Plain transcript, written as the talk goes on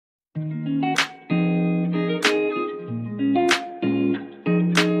In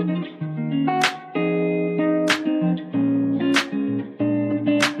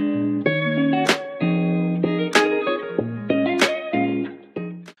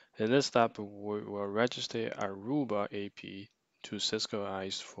this step, we will register Aruba AP to Cisco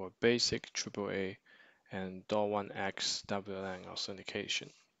ISE for basic AAA and .1x WLAN authentication.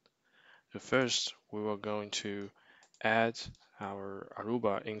 First, we are going to add our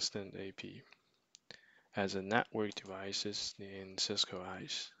Aruba Instant AP as a network devices in Cisco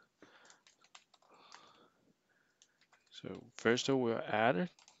ISE. So first we'll add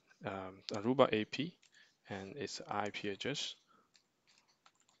Aruba AP and its IP address.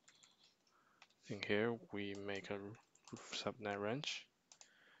 In here, we make a subnet range.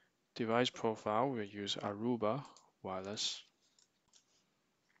 Device profile, we'll use Aruba wireless.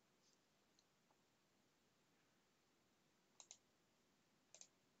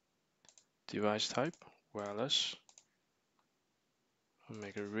 Device type, wireless. We'll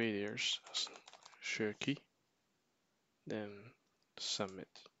make a radius as share key. Then submit.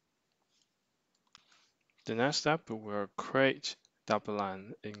 The next step, we'll create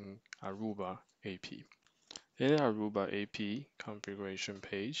WLAN in Aruba AP. In Aruba AP configuration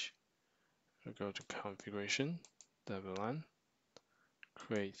page, we'll go to configuration, WLAN,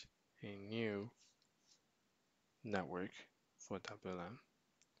 create a new network for WLAN,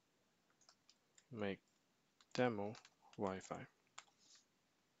 make demo Wi-Fi.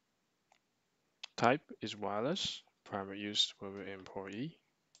 Type is wireless, primary use will be employee.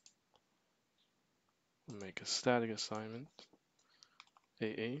 Make a static assignment,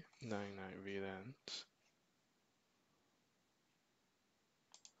 AA99 VLAN.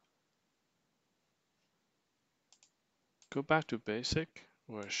 Go back to basic,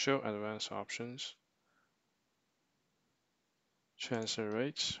 we'll show advanced options. Transfer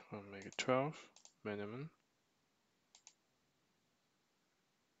rates, we'll make it 12, minimum.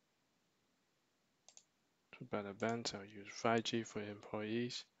 To better bands, I'll use 5G for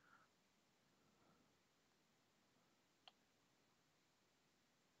employees.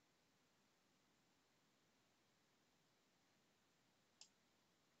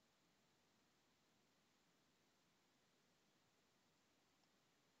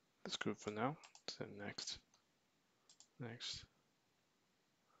 That's good for now. So next.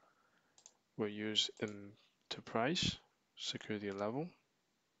 We'll use enterprise security level.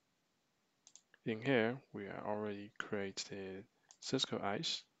 In here, we are already created Cisco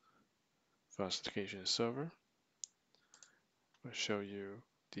ISE for authentication server. We'll show you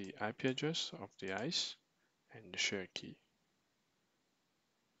the IP address of the ISE and the share key.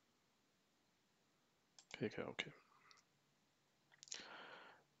 Click OK.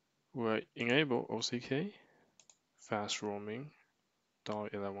 We'll enable OCK, fast roaming,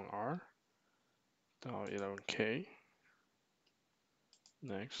 .11r, .11k.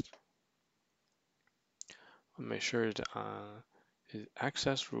 Next, we'll make sure that the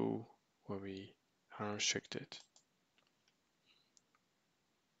access rule will be unrestricted.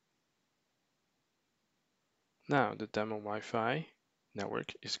 Now the demo Wi-Fi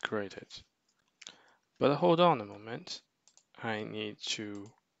network is created. But hold on a moment, I need to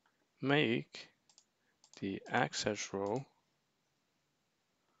make the access role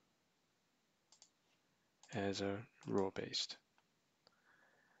as a role-based.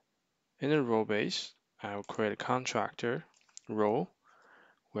 In the role-based, I'll create a contractor role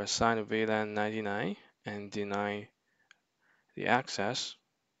where assign a VLAN 99 and deny the access,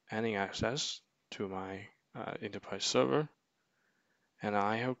 any access to my enterprise server. And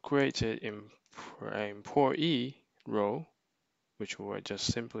I have created an employee role, which will just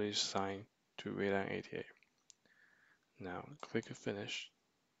simply assign to VLAN 88. Now click Finish.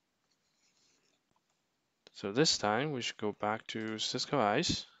 So this time we should go back to Cisco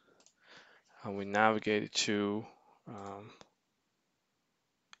ISE and we navigate to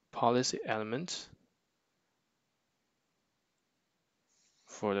policy element.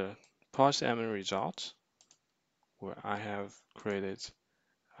 For the policy element results, where I have created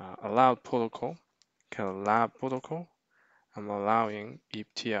allowed protocol, called lab protocol. I'm allowing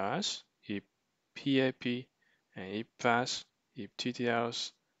EIP-TLS, EIP-PAP, and EIP-FAS,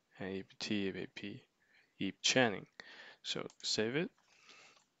 EIP-TTLs, and EIP-TAP, EIP-chaining. So save it.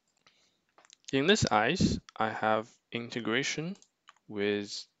 In this ISE, I have integration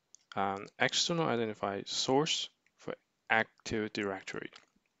with an external identified source for Active Directory.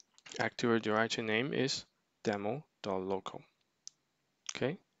 Active Directory name is demo.local.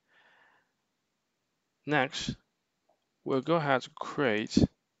 Okay. Next, we'll go ahead to create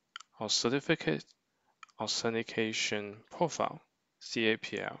our certificate authentication profile,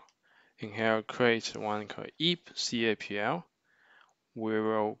 CAPL. In here, create one called EAP CAPL. We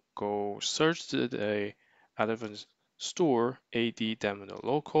will go search the advanced store AD terminal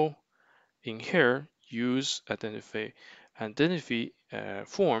local. In here, use identify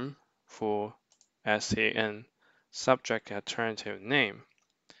form for SAN subject alternative name,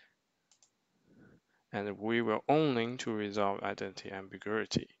 and we will only to resolve identity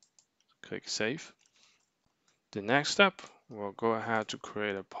ambiguity. Click Save. The next step, we'll go ahead to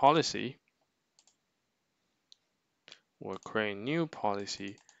create a policy. We'll create a new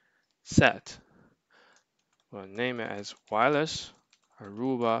policy set. We'll name it as wireless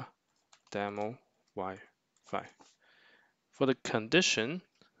Aruba demo Wi-Fi. For the condition,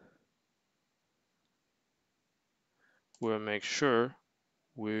 we'll make sure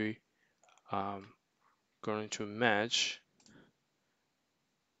we going to match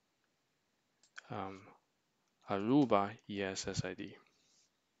Aruba ESSID.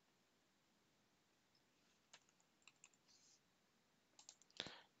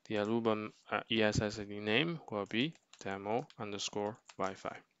 The Aruba ESSID name will be demo underscore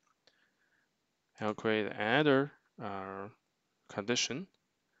Wi-Fi. I'll create another condition.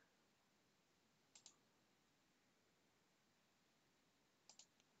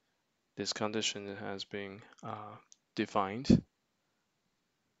 This condition has been defined.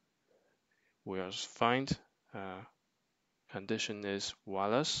 We'll find condition is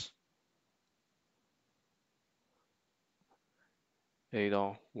wireless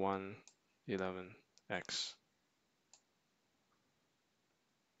 8.1.11x.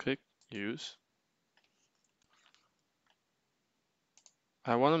 Click use.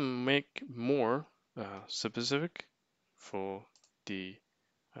 I want to make more specific for the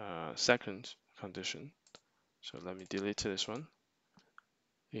second condition. So let me delete this one.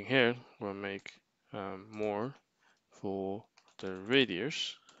 In here, we'll make more for the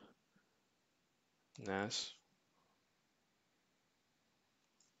radius NAS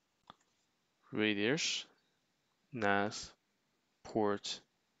port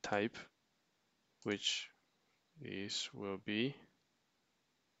type, which will be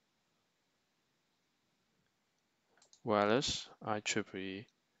wireless IEEE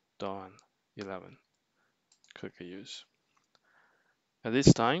 11. Click use. At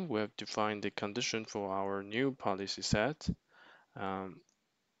this time, we have defined the condition for our new policy set.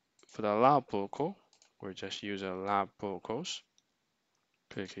 For the lab protocol, we'll just use a lab protocols.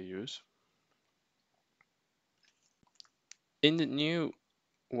 Click use. In the new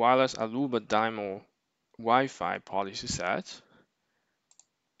wireless Aruba demo Wi-Fi policy set,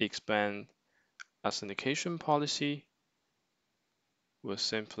 expand authentication policy. We'll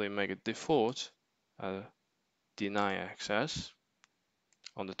simply make a default deny access.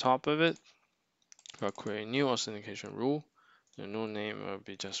 On the top of it, we'll create a new authentication rule. The new name will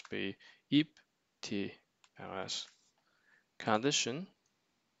just be EAP TLS. Condition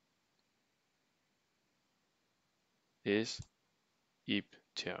is EAP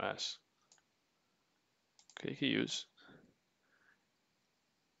TLS. Click use.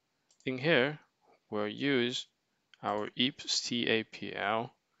 In here, we'll use our EAP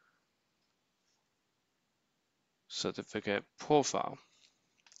CAPL certificate profile.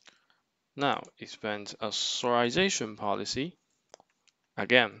 Now, expand authorization policy.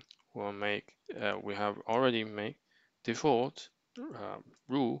 Again, we have already made default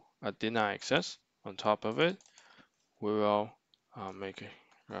rule deny access. On top of it, we will make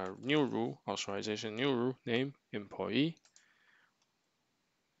a new rule, authorization new rule, name employee.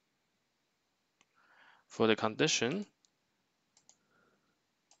 For the condition,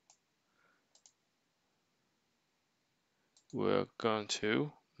 we're going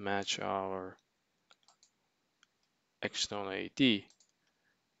to match our external AD.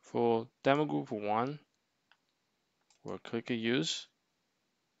 For demo group 1, we'll click use.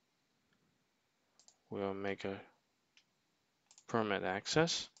 We'll make a permit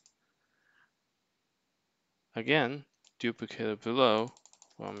access. Again, duplicate below,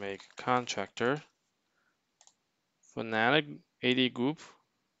 we'll make contractor. For NAT AD group,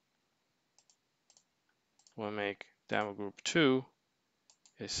 we'll make demo group 2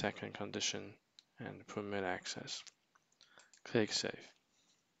 a second condition and permit access. Click save.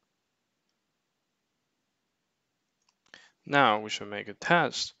 Now we should make a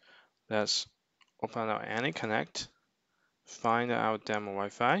test. Let's open our AnyConnect, find our demo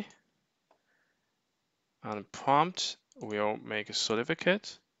Wi-Fi. On prompt, we'll make a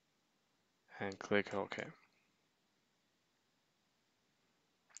certificate and click OK.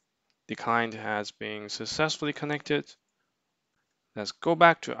 The client has been successfully connected. Let's go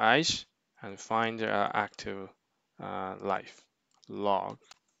back to ISE and find our active live log.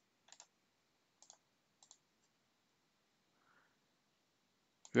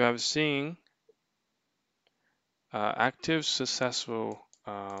 We have seen active successful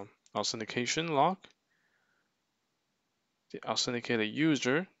authentication log. The authenticated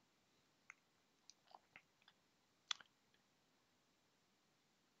user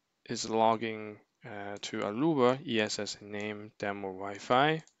is logging to Aruba ESS name demo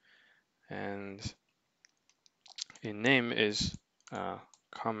Wi-Fi, and in name is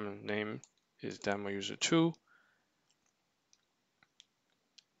common name is demo user 2,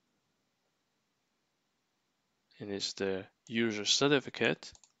 and it's the user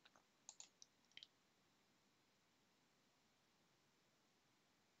certificate.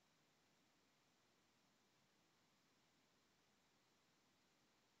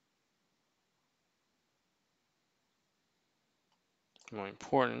 More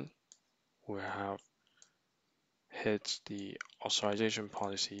important, we have hit the authorization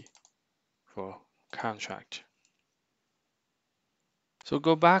policy for contract. So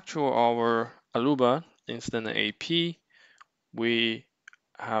go back to our Aruba instance AP. We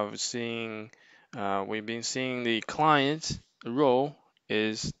have seen we've been seeing the client role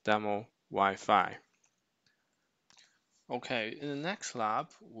is demo Wi-Fi. Okay, in the next lab,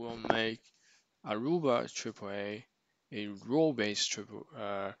 we'll make Aruba AAA a role-based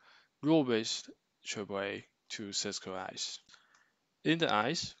AAA to Cisco ISE. In the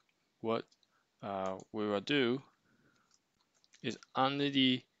ISE, what we will do is under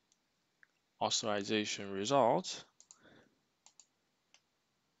the authorization result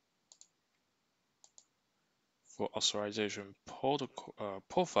for authorization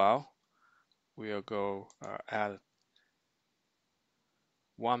profile, we'll go add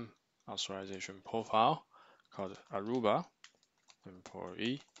one authorization profile called Aruba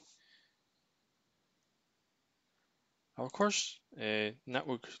employee. Of course, a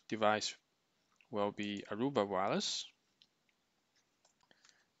network device will be Aruba wireless.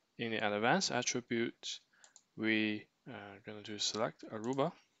 In the advanced attributes, we are going to select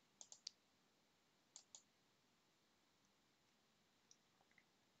Aruba.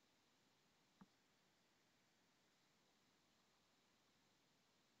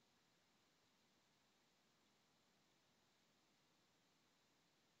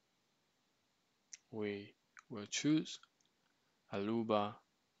 We will choose Aruba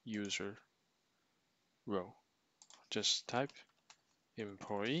user role. Just type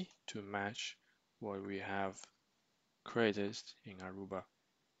employee to match what we have created in Aruba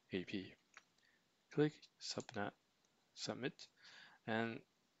AP. Click submit, and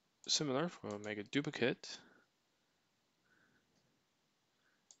similar, we'll make a duplicate.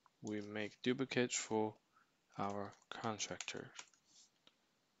 We make duplicate for our contractor.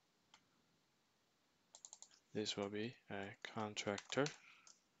 This will be a contractor.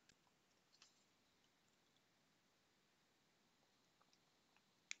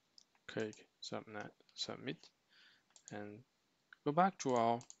 Click submit, and go back to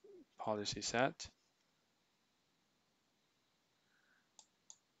our policy set.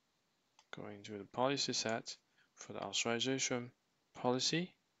 Going to the policy set for the authorization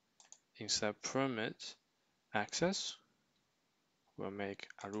policy, instead permit access, we'll make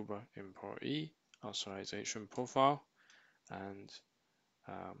Aruba employee authorization profile and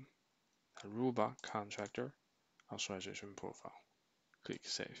Aruba contractor authorization profile. Click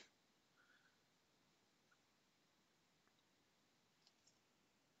save.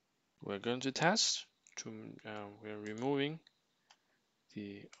 We're going to test we're removing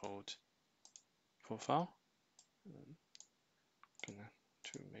the old profile. Gonna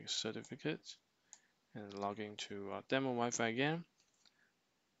to make a certificate and log into demo Wi-Fi again.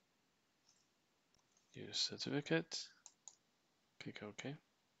 Use certificate. Click OK.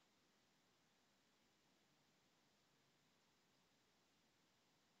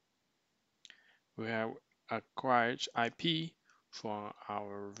 We have acquired IP for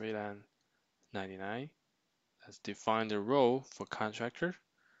our WLAN 99. Let's define the role for contractor.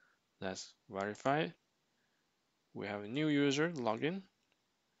 Let's verify it. We have a new user login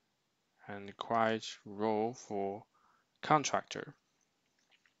and acquired role for contractor.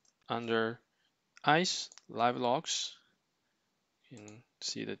 Under ISE live logs, you can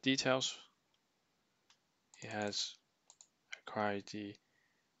see the details. It has acquired the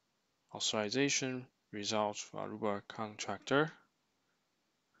authorization results for Aruba contractor.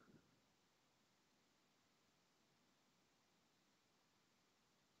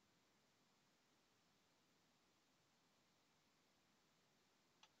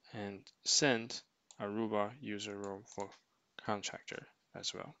 And send Aruba user role for contractor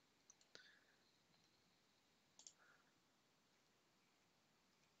as well.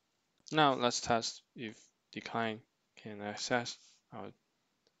 Now let's test if the client can access our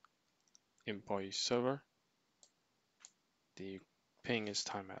employee server. The ping is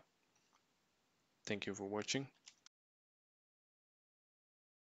timeout. Thank you for watching.